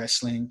scrimmage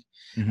wrestling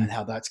and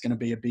how that's going to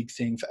be a big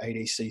thing for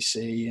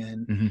ADCC.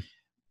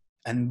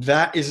 And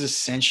that is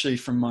essentially,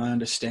 from my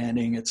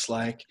understanding, it's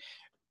like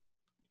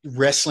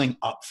wrestling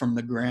up from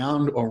the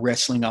ground or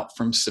wrestling up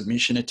from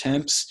submission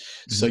attempts.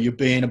 So you'll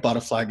be in a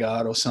butterfly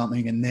guard or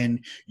something, and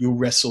then you'll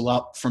wrestle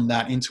up from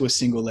that into a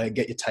single leg,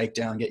 get your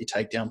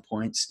takedown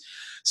points.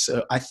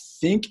 So I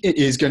think it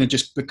is going to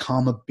just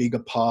become a bigger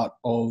part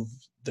of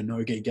the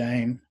no-gi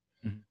game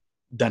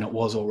than it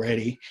was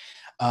already.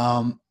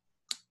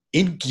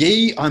 In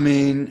gi, I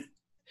mean,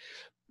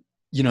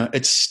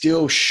 it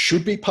still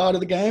should be part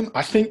of the game.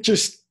 I think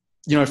just,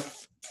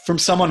 from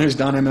someone who's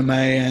done MMA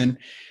and,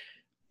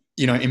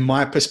 in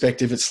my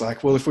perspective, it's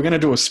like, well, if we're going to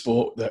do a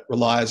sport that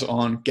relies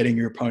on getting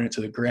your opponent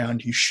to the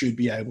ground, you should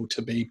be able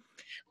to be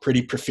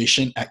pretty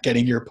proficient at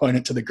getting your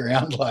opponent to the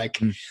ground.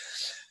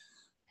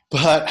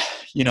 But,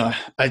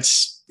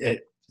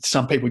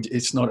 some people,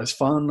 it's not as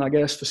fun, I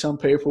guess, for some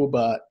people,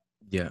 but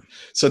yeah.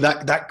 So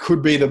that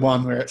could be the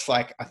one where it's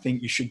like, I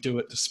think you should do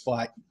it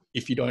despite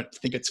if you don't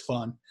think it's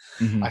fun.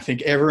 I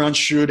think everyone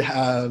should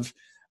have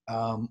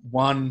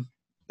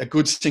a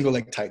good single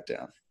leg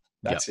takedown.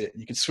 That's it.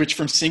 You can switch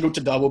from single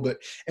to double,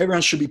 but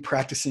everyone should be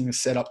practicing the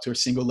setup to a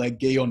single leg,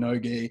 gi or no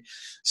gi.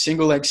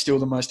 Single leg's still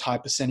the most high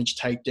percentage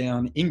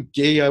takedown. In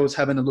gi, I was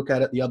having a look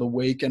at it the other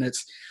week, and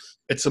it's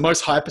the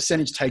most high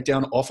percentage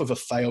takedown off of a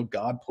failed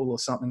guard pull or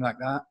something like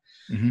that.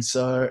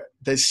 So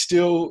there's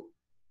still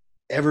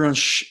everyone.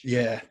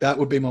 That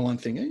would be my one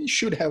thing. You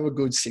should have a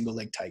good single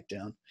leg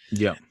takedown.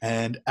 Yeah.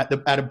 And at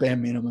a bare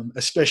minimum,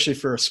 especially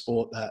for a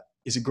sport that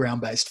is a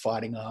ground based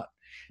fighting art,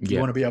 you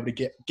want to be able to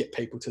get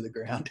people to the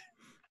ground.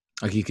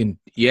 Like you can,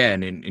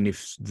 and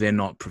if they're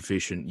not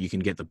proficient, you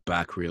can get the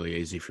back really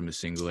easy from a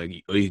single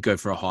leg, or you go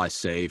for a high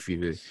C if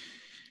you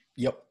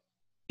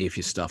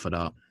stuff it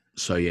up.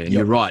 So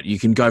you're right. You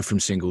can go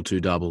from single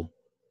to double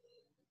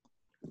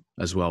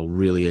as well,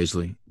 really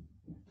easily.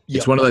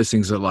 It's one of those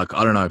things that, like,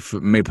 I don't know.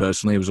 For me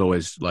personally, it was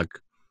always like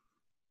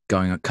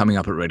coming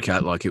up at Red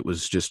Cat. Like it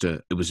was just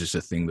a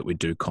thing that we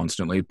do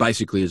constantly.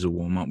 Basically, as a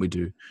warm up, we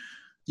do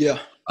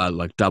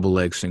like double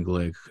leg, single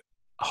leg,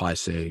 high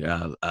C,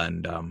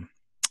 and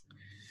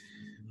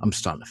I'm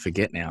starting to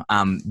forget now.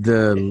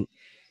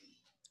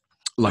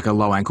 Like a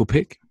low ankle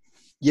pick.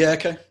 Yeah.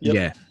 Okay.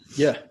 Yep.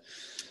 Yeah.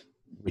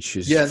 Which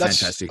is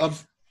fantastic.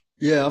 I've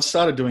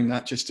started doing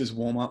that just as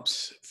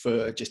warm-ups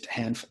for just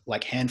hand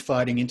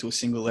fighting into a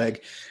single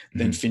leg,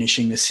 then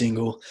finishing the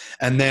single.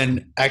 And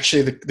then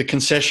actually the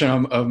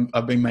concession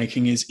I've been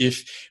making is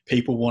if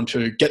people want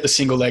to get the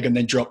single leg and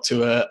then drop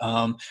to a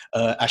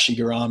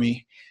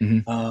ashigarami,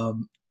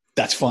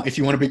 that's fine. If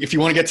you want to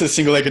get to the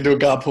single leg and do a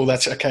guard pull,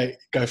 that's okay.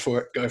 Go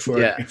for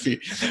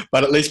it.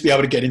 But at least be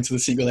able to get into the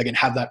single leg and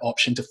have that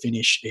option to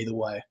finish either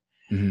way.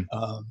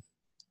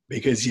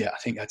 Because I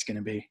think that's going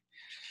to be.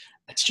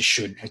 It just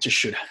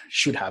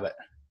should have it.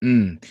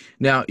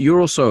 Now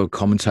you're also a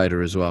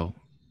commentator as well.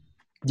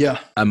 Yeah.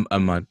 Am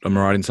I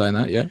right in saying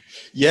that? Yeah.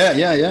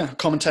 Yeah.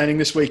 Commentating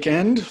this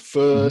weekend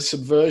for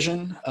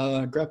Subversion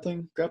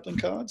grappling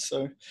cards.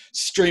 So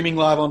streaming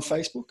live on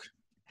Facebook.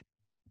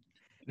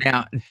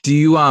 Now, do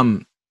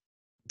you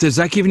does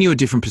that give you a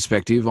different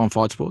perspective on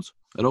fight sports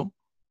at all?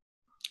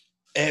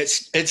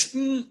 It's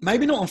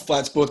maybe not on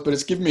fight sports, but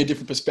it's given me a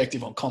different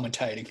perspective on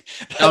commentating.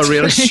 Oh,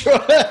 really? Sure.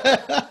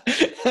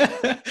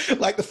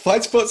 Like the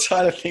fight sports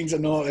side of things are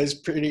not as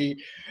pretty.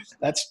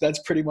 That's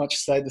pretty much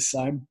stayed the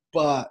same.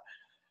 But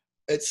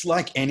it's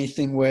like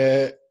anything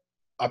where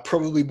I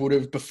probably would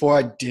have, before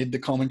I did the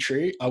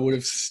commentary, I would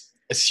have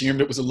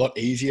assumed it was a lot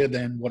easier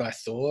than what I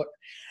thought.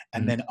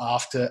 And then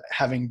after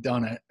having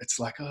done it, it's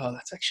like, oh,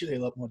 that's actually a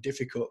lot more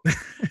difficult,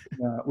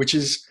 which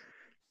is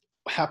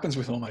happens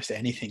with almost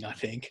anything, I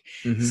think.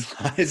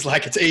 It's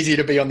like it's easy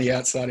to be on the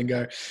outside and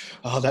go,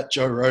 oh, that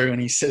Joe Rogan,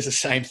 he says the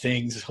same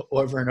things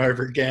over and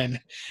over again.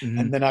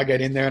 And then I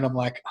get in there and I'm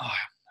like, oh,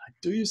 I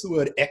do use the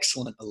word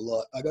excellent a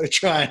lot. I got to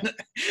try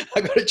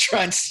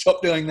and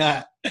stop doing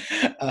that.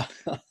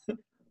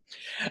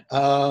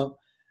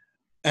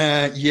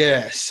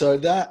 So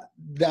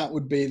that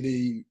would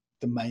be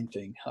the main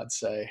thing I'd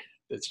say.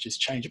 That's just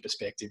change of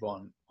perspective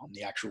on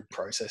the actual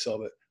process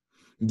of it.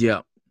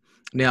 Yeah.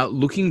 Now,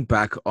 looking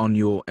back on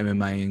your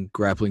MMA and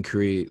grappling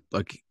career,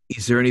 like,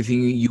 is there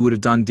anything you would have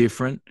done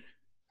different?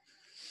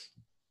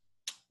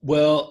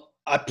 Well,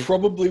 I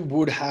probably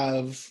would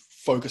have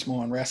focused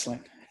more on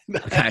wrestling.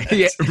 Okay.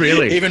 Yeah,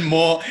 really? Even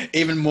more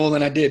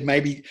than I did,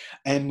 maybe.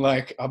 And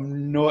like,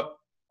 I'm not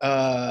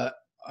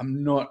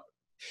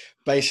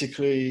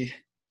basically,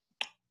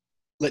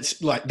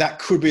 that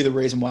could be the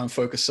reason why I'm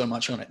focused so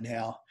much on it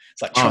now.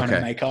 It's like trying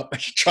to make up.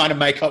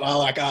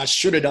 I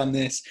should have done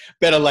this.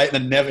 Better late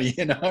than never,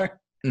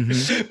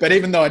 But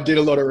even though I did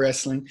a lot of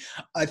wrestling,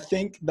 I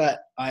think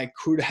that I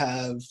could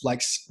have,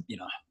 look,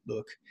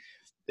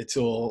 it's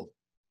all,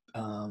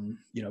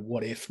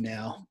 what if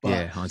now?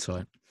 But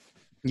hindsight.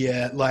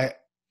 Yeah,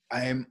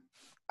 I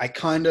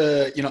kind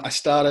of, I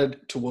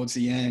started towards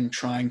the end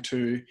trying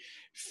to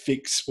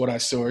fix what I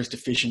saw as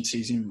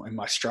deficiencies in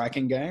my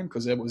striking game,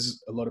 because there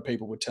was a lot of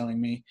people were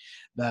telling me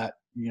that,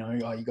 you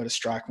got to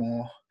strike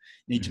more,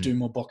 need to do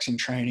more boxing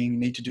training,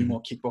 need to do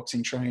more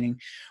kickboxing training.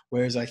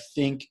 Whereas I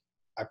think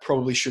I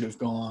probably should have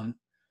gone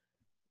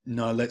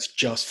no, let's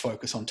just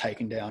focus on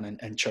taking down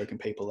and choking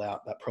people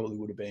out. That probably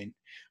would have been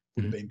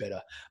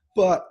better.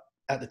 But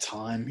at the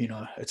time,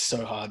 it's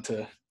so hard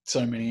to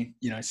so many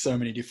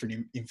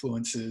different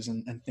influences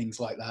and things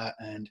like that.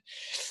 And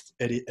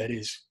it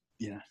is,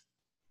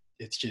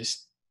 it's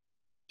just,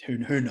 who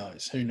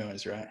knows,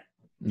 right?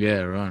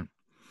 Yeah, right.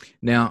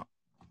 Now,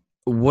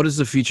 what does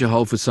the future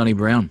hold for Sonny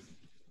Brown?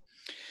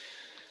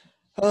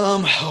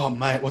 Oh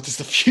mate, what does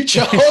the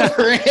future hold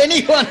for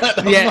anyone at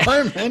the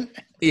moment?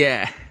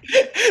 Yeah.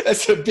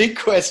 That's a big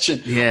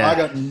question. Yeah.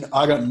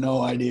 I got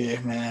no idea,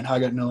 man. I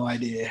got no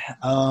idea.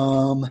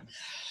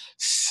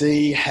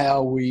 See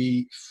how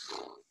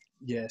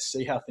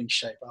things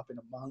shape up in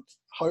a month.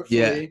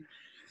 Hopefully,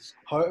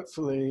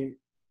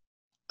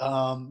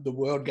 the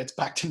world gets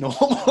back to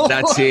normal.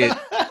 That's it.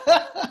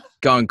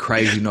 Going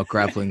crazy, not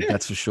grappling.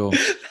 That's for sure.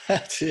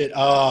 That's it.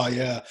 Oh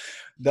yeah.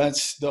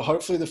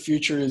 Hopefully the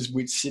future is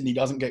with Sydney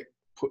doesn't get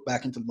put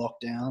back into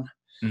lockdown.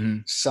 Mm-hmm.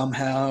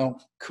 Somehow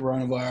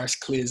coronavirus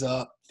clears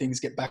up, things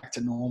get back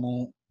to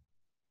normal,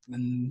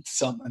 and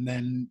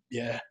then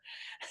yeah.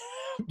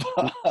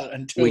 But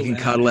until we can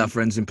then, cuddle our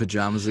friends in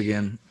pajamas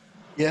again.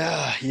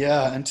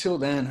 Yeah. Until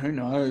then, who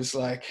knows?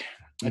 Like,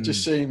 it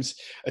just seems,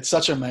 it's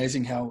such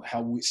amazing how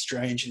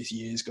strange this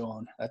year's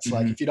gone. That's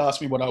like, if you'd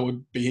asked me what I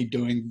would be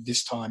doing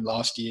this time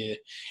last year,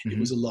 it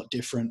was a lot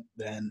different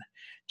than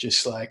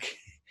just like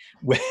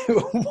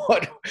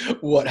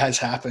what has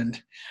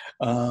happened.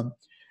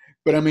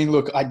 But I mean,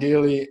 look,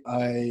 ideally,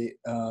 I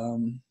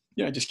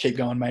just keep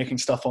going, making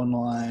stuff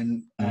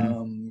online,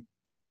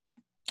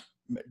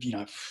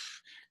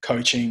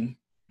 coaching,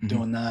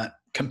 doing that,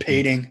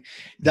 competing.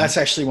 That's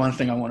actually one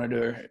thing I want to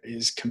do,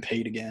 is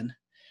compete again.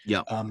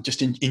 Yeah.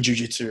 Just in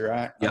jiu-jitsu,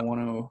 right? Yep. I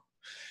want to,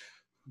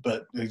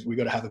 but we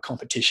got to have a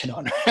competition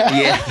on.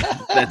 Yeah,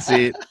 that's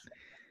it.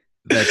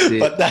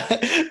 But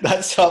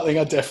that's something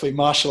I definitely,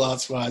 martial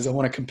arts wise, I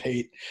want to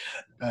compete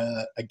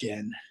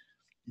again.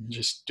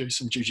 Just do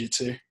some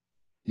jiu-jitsu.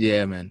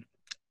 Yeah, man.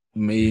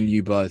 Me and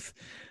you both.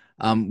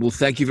 Well,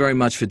 thank you very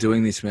much for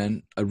doing this,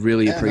 man. I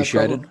really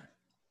appreciate it.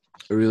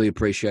 I really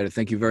appreciate it.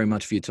 Thank you very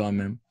much for your time,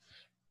 man.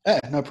 Yeah,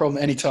 no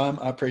problem. Anytime.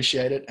 I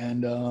appreciate it.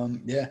 And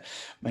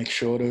make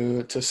sure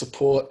to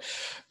support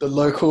the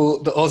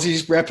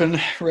Aussies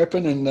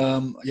repping. And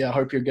I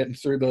hope you're getting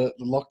through the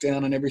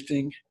lockdown and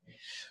everything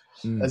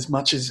as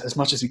much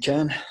as we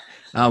can.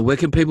 Where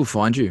can people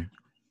find you?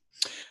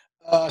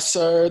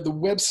 So the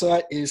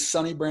website is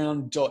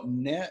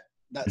sunnybrown.net.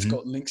 That's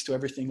got links to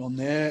everything on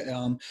there.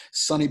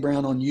 Sonny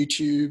Brown on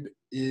YouTube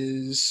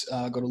is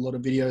got a lot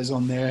of videos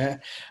on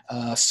there.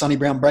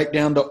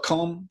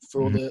 SonnyBrownBreakdown.com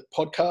for all the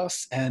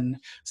podcasts, and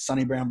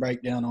Sonny Brown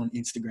Breakdown on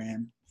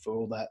Instagram for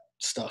all that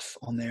stuff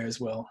on there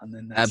as well. And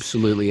then that's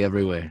absolutely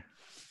everywhere.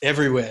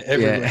 Everywhere.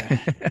 Yeah.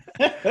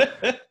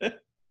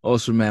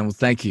 Awesome, man. Well,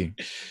 thank you.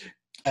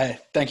 Hey,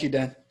 thank you,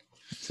 Dan.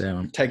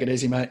 So, take it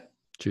easy, mate.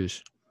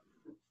 Cheers.